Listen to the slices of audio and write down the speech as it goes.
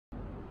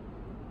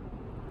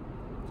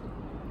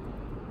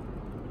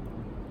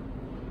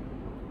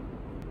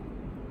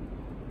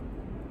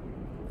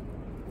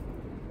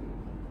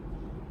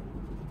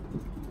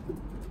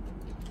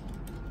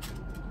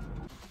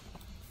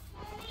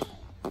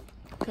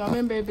Come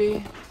in,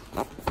 baby.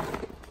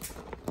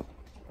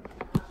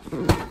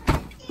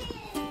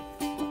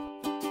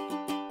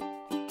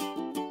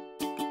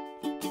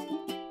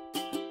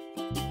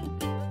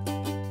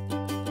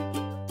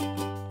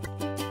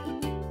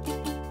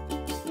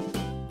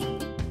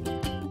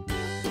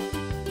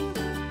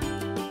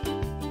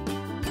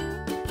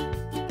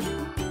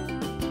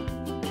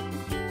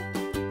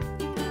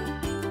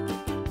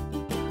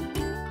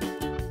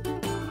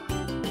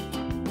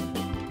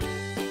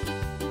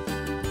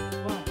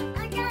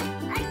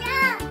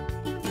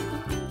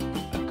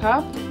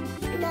 Cup?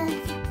 Yes.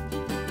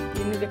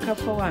 You need a cup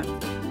for what?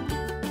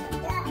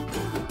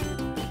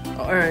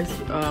 Or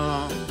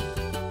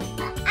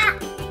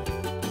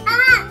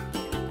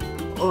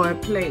a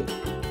plate.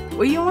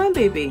 What do you want,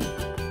 baby?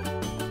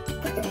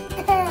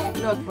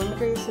 Look, let me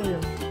tell you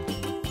something.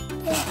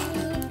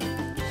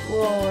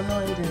 Whoa,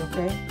 no eating,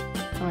 okay?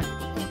 Come on.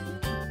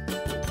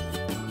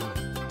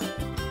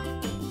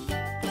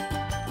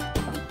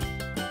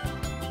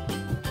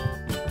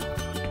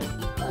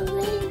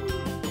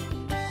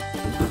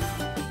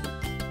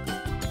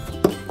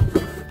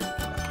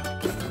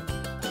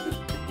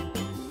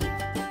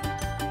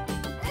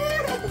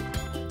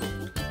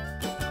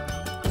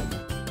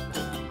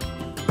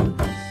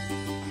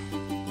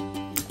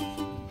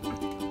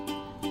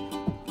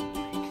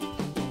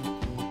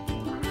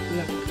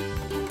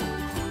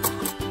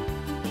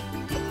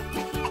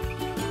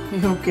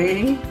 You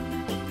okay?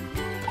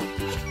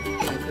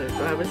 Good.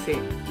 Go have a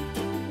seat.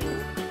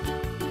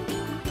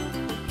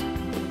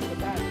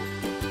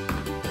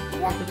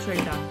 Put the tray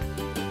down.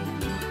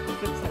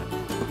 Good set.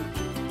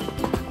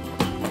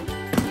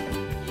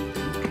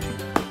 Okay.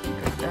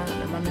 Got that.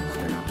 Let mommy hold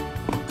it now.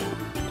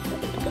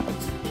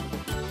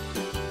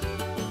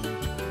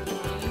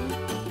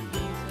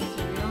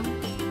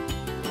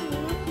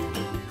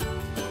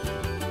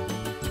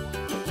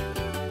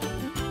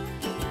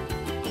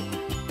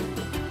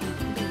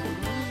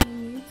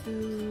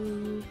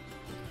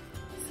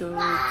 So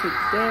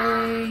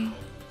today,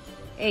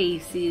 hey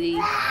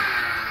CD,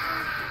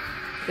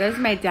 that's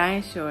my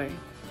dinosaur.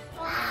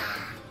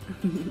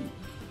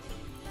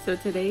 So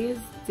today is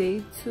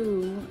day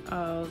 2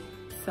 of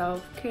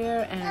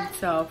self-care and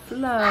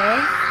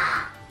self-love.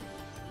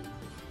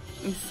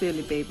 You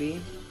silly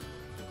baby.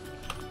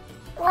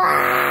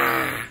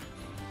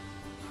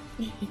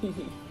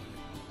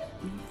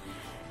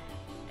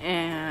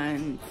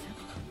 And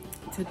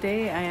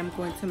today I am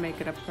going to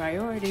make it a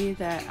priority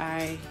that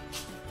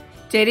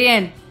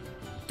Jadian,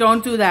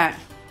 don't do that.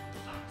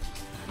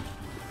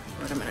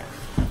 Wait a minute.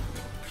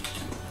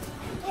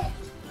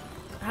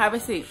 Have a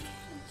seat.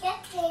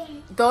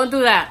 Don't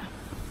do that.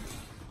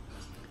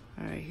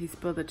 Alright, he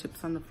spilled the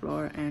chips on the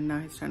floor and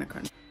now he's trying to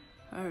crunch.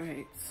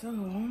 Alright,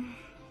 so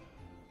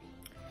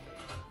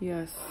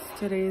yes,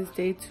 today is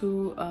day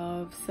 2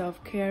 of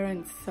self-care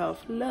and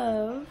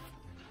self-love.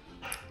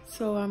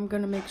 So I'm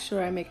gonna make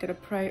sure I make it a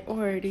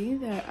priority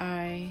that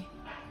I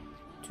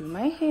do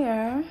my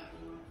hair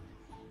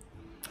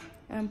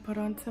and put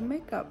on some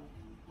makeup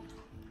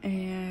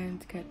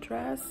and get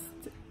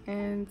dressed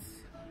and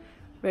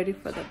ready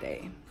for the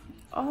day.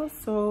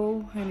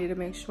 Also, I need to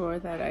make sure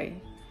that I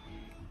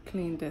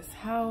clean this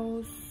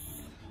house,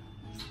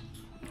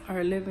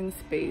 our living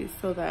space,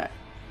 so that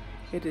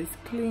it is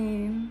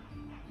clean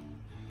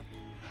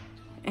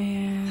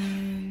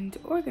and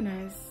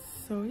organized.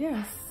 So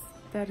yes,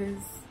 that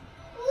is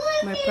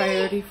my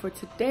priority for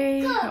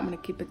today. I'm gonna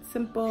keep it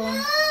simple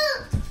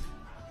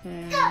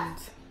and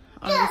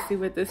obviously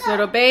with this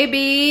little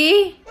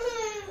baby,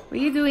 what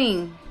are you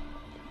doing?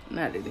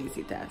 Not an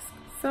easy task.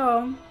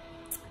 So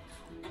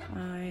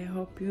I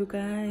hope you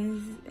guys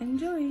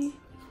enjoy.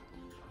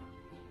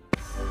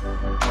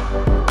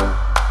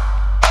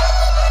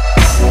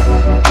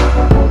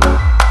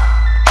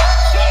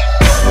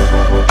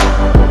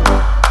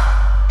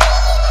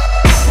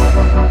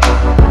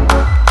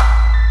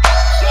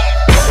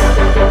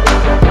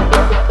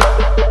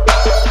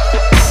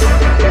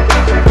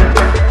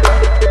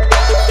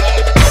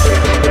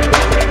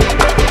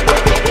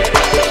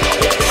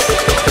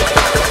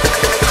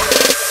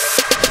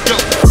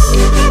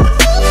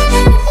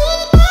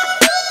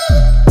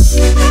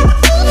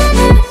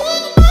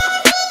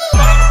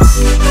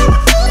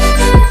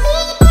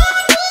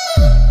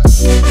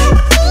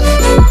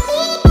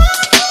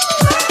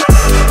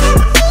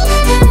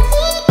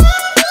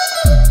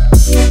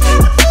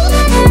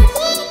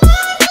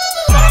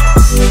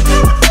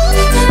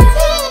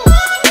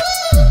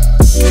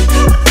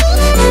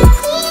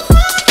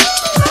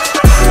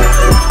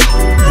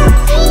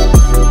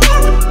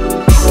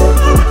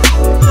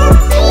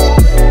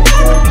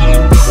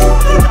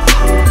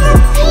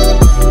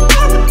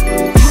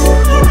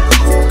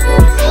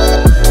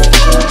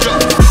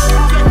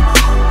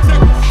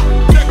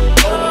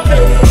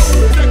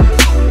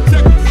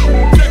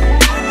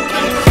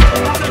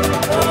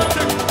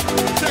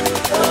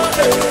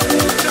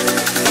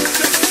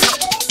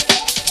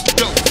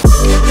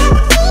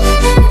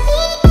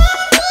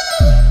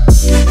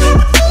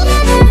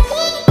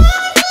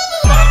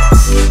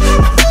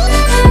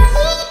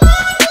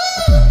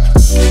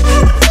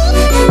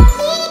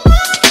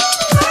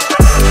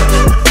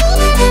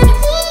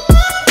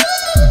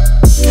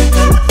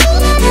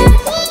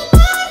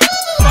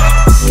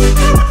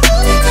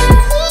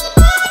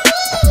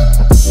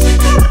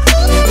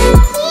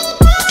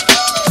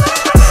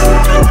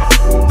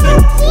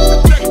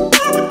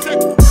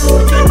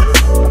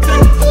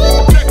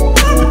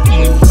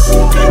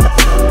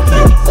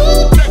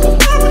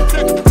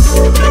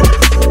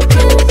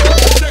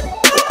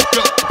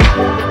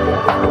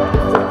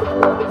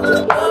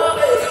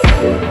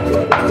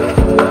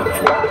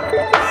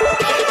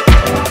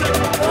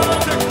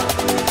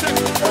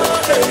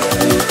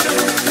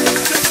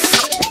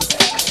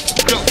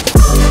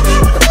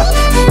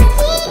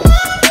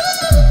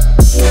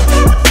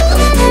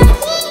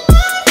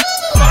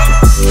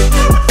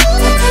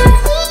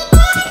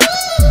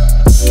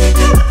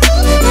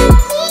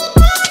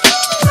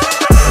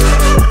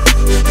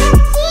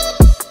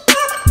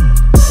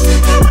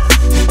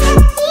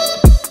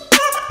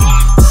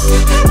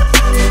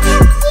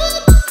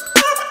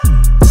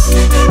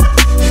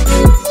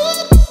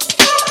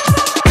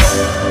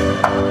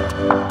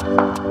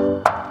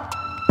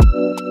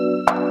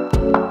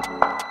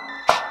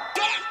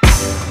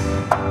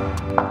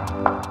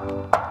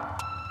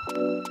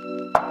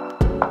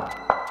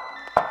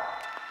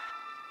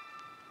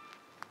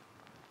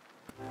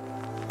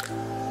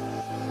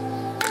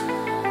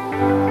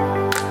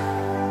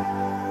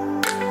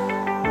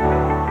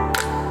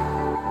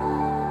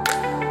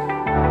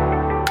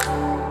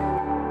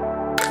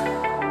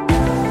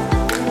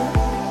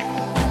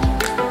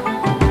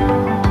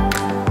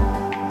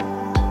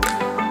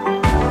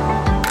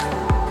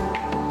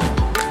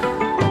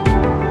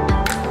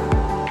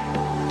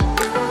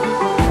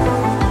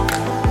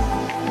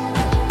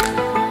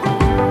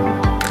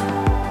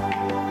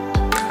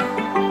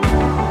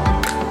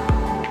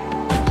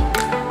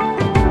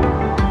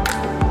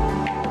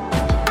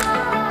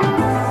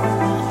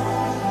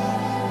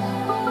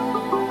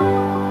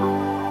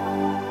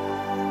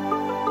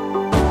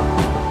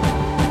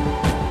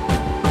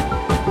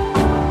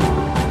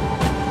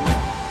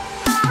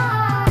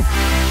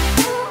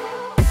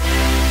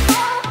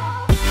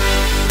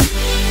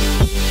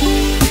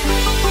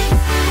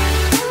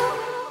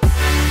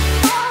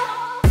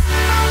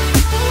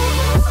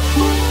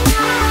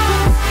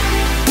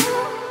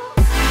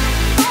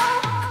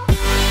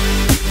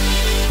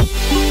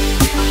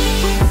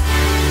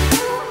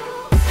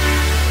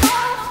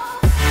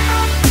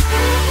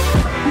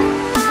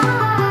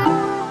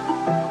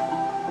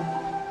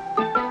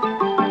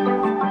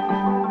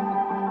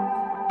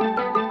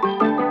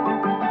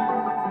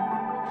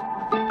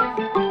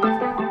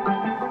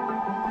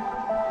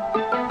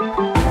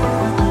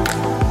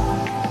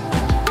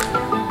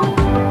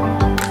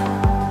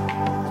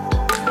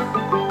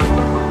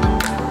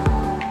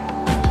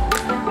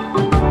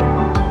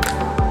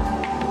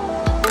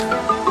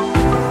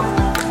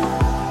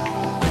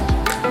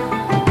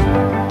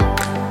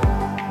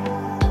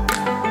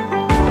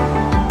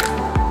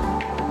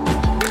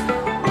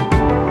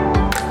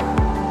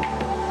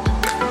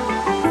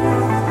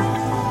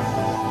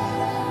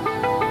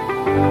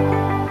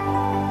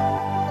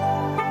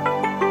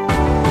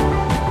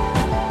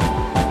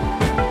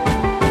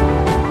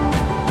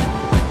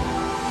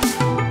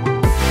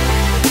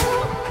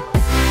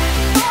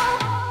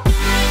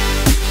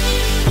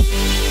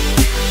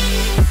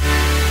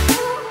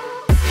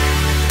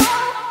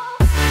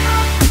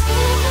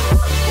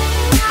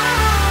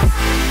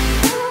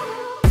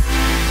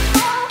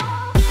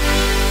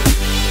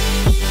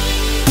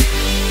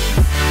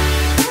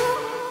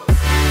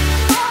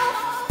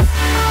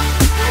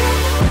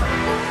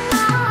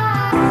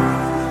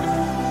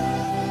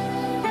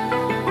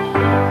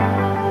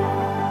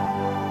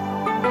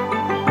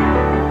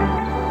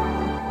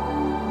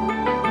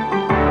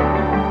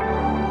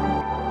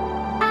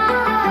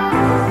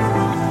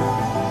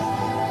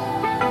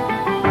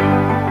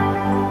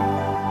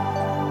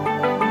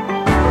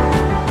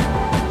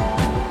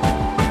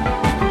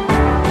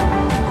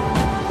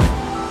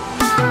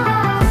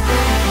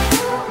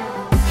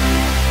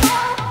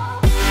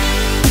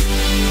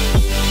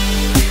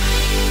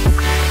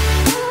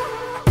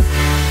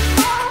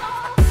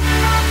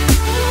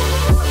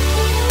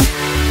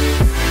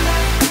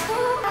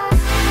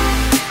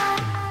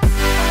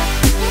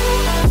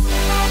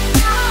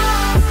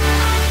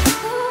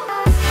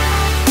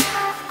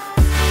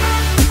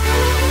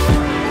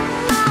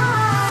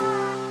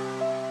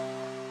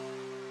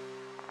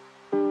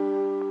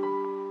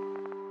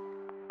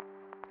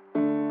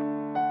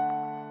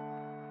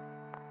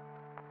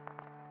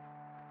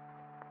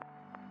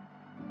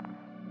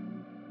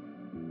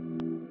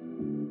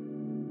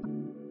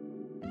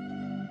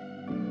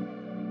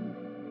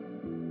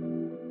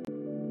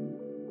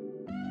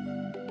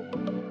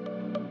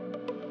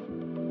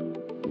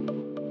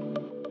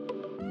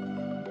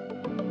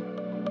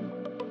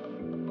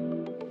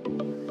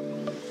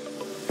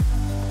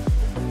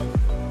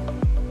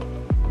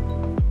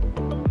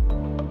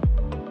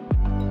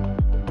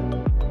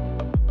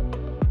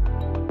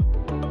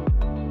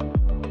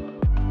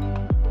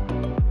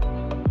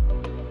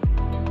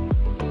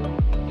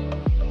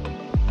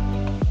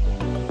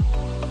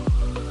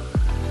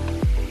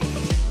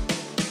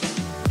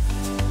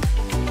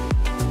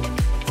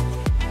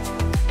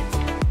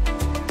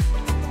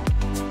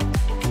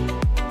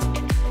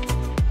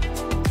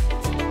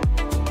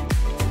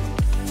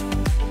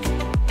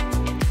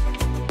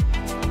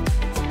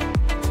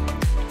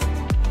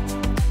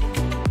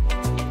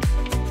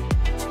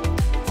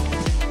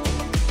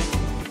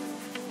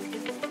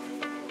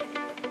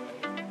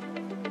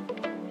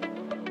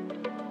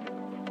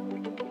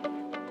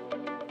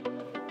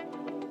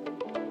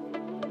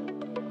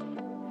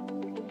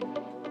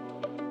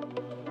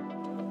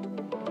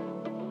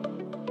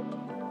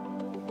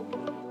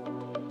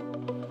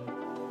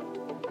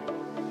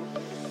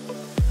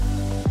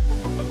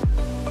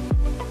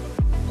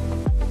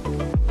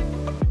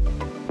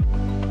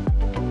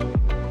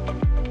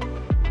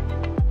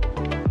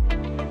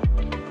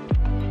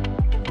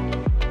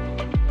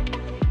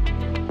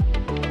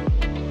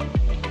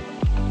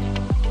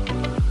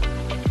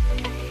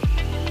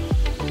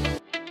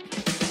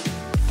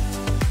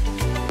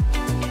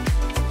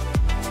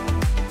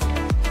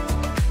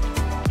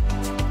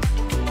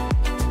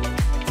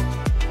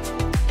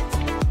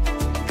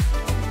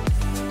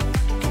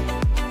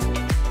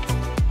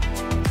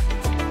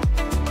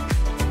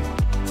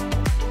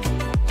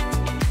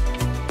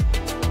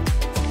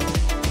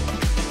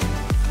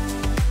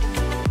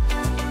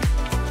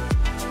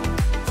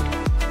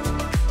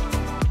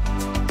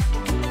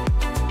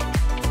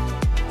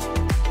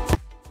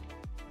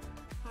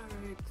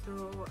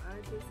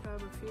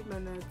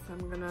 minutes.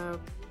 I'm gonna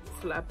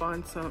slap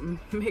on some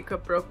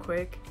makeup real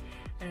quick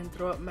and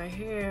throw up my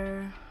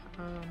hair.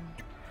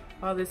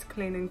 All this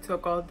cleaning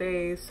took all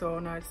day, so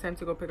now it's time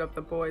to go pick up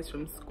the boys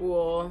from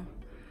school.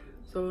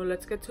 So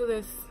let's get to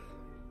this.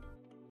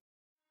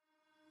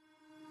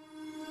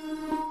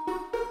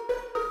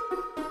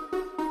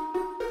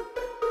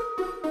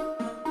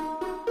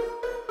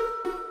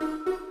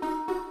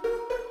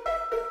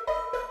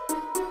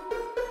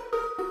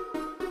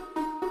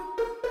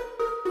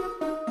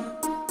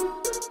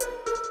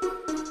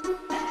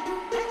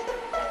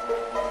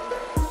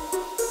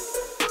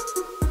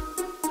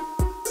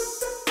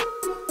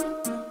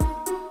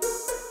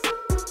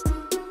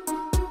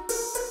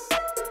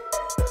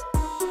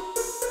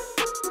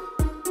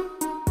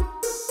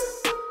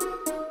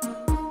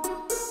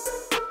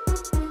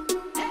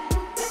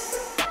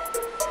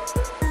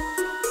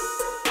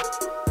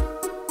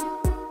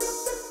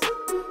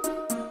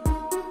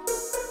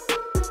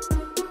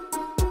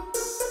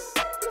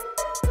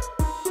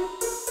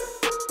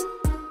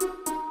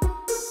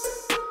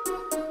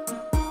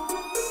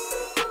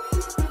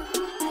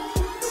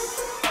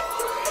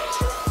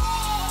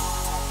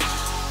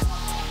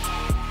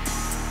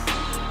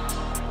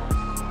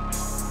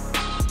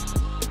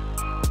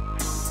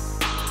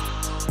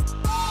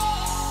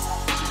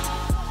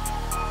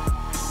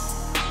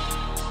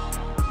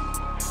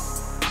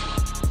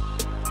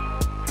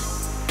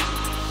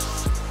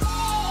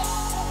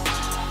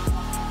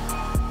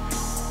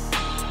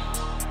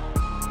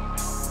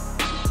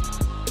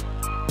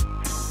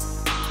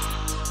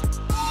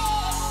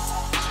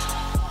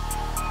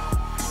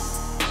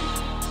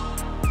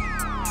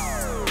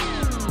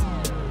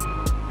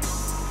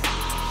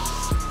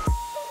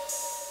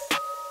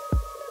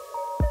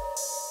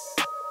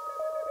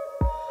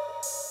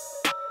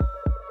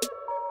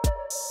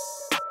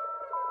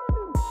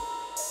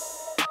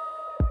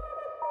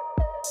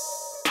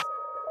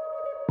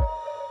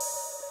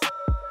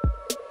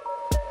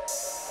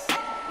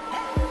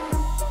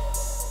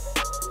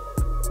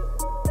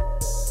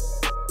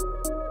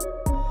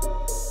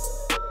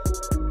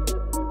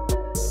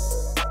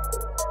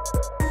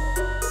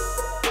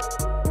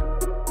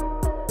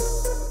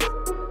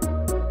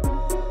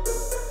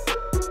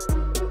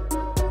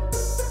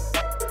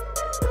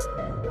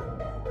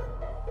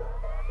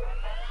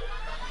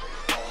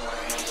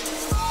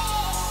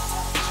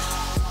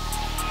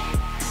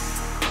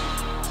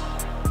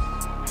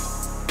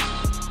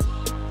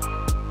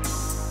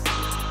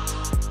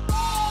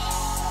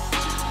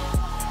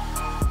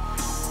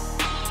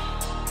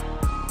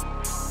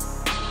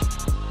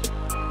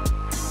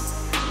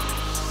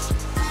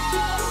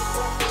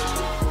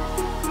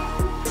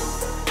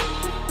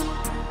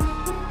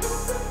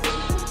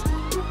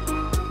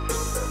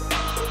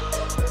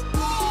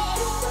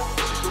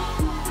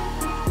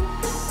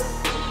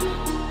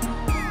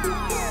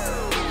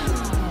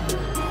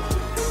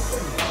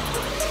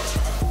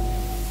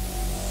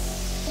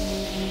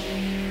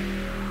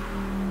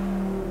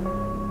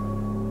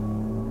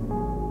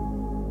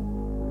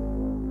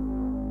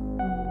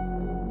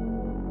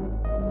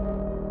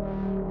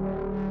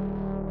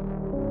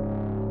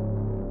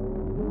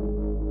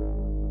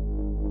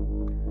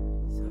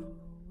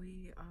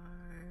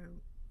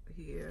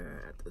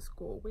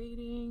 School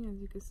waiting.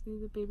 As you can see,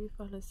 the baby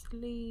fell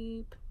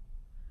asleep.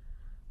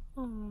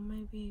 Oh,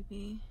 my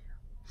baby.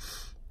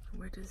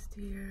 We're just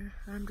here.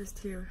 I'm just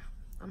here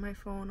on my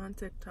phone on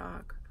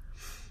TikTok.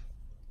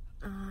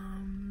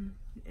 And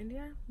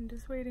yeah, I'm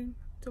just waiting.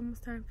 It's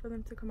almost time for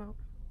them to come out.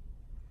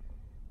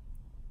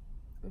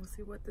 We'll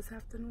see what this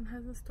afternoon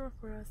has in store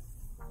for us.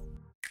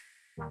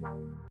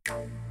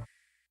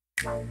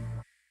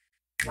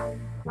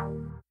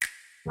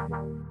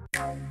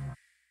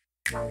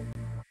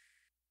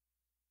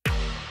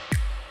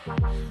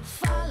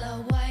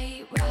 Follow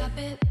White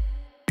Rabbit.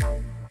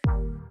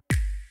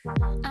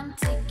 I'm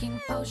taking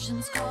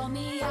potions, call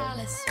me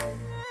Alice.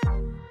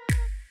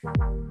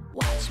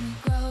 Watch me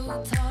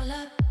grow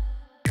taller.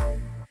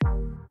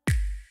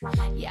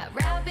 Yeah,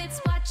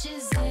 Rabbit's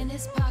watches in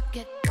his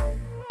pocket.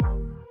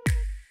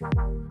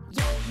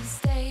 Yeah, he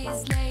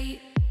stays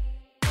late,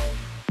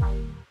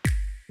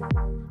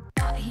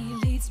 but he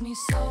leads me,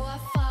 so I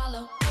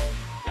follow.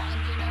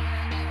 Wandering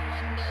around in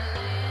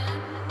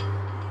Wonderland,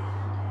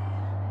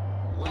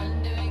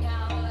 wondering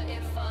how or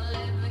if I'll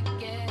ever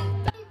get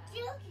back.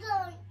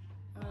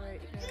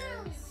 Alright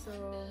guys, so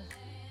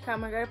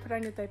come, I gotta put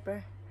on your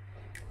diaper.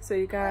 So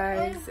you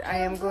guys, I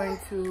am going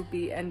to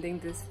be ending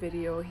this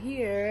video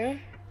here.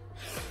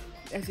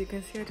 As you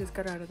can see, I just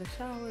got out of the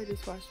shower,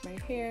 just washed my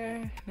hair,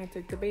 and I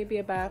took the baby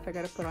a bath. I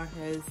gotta put on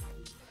his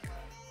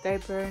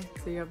diaper,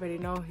 so you already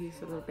know he's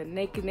a little bit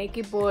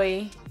naked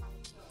boy.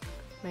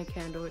 My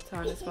candle, it's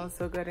on. It smells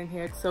so good in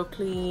here. It's so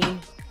clean.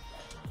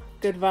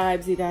 Good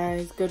vibes, you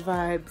guys, good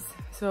vibes.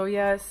 So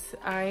yes,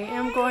 I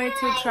am going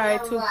to try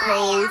to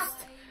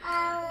post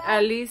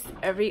at least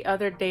every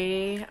other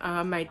day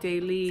my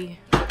daily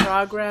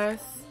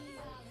progress.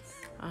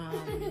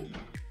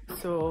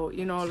 So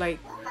you know, like,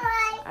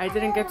 I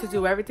didn't get to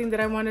do everything that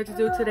I wanted to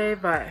do today,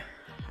 but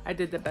I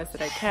did the best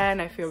that I can.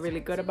 I feel really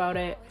good about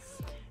it.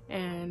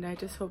 and I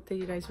just hope that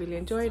you guys really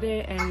enjoyed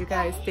it, and you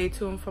guys stay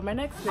tuned for my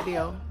next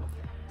video.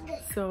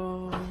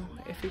 So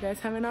if you guys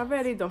haven't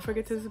already, don't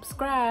forget to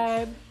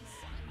subscribe.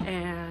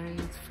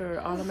 And for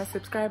all of my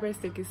subscribers,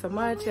 thank you so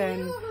much,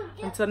 and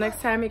until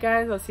next time, you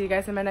guys, I'll see you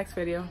guys in my next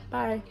video.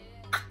 Bye.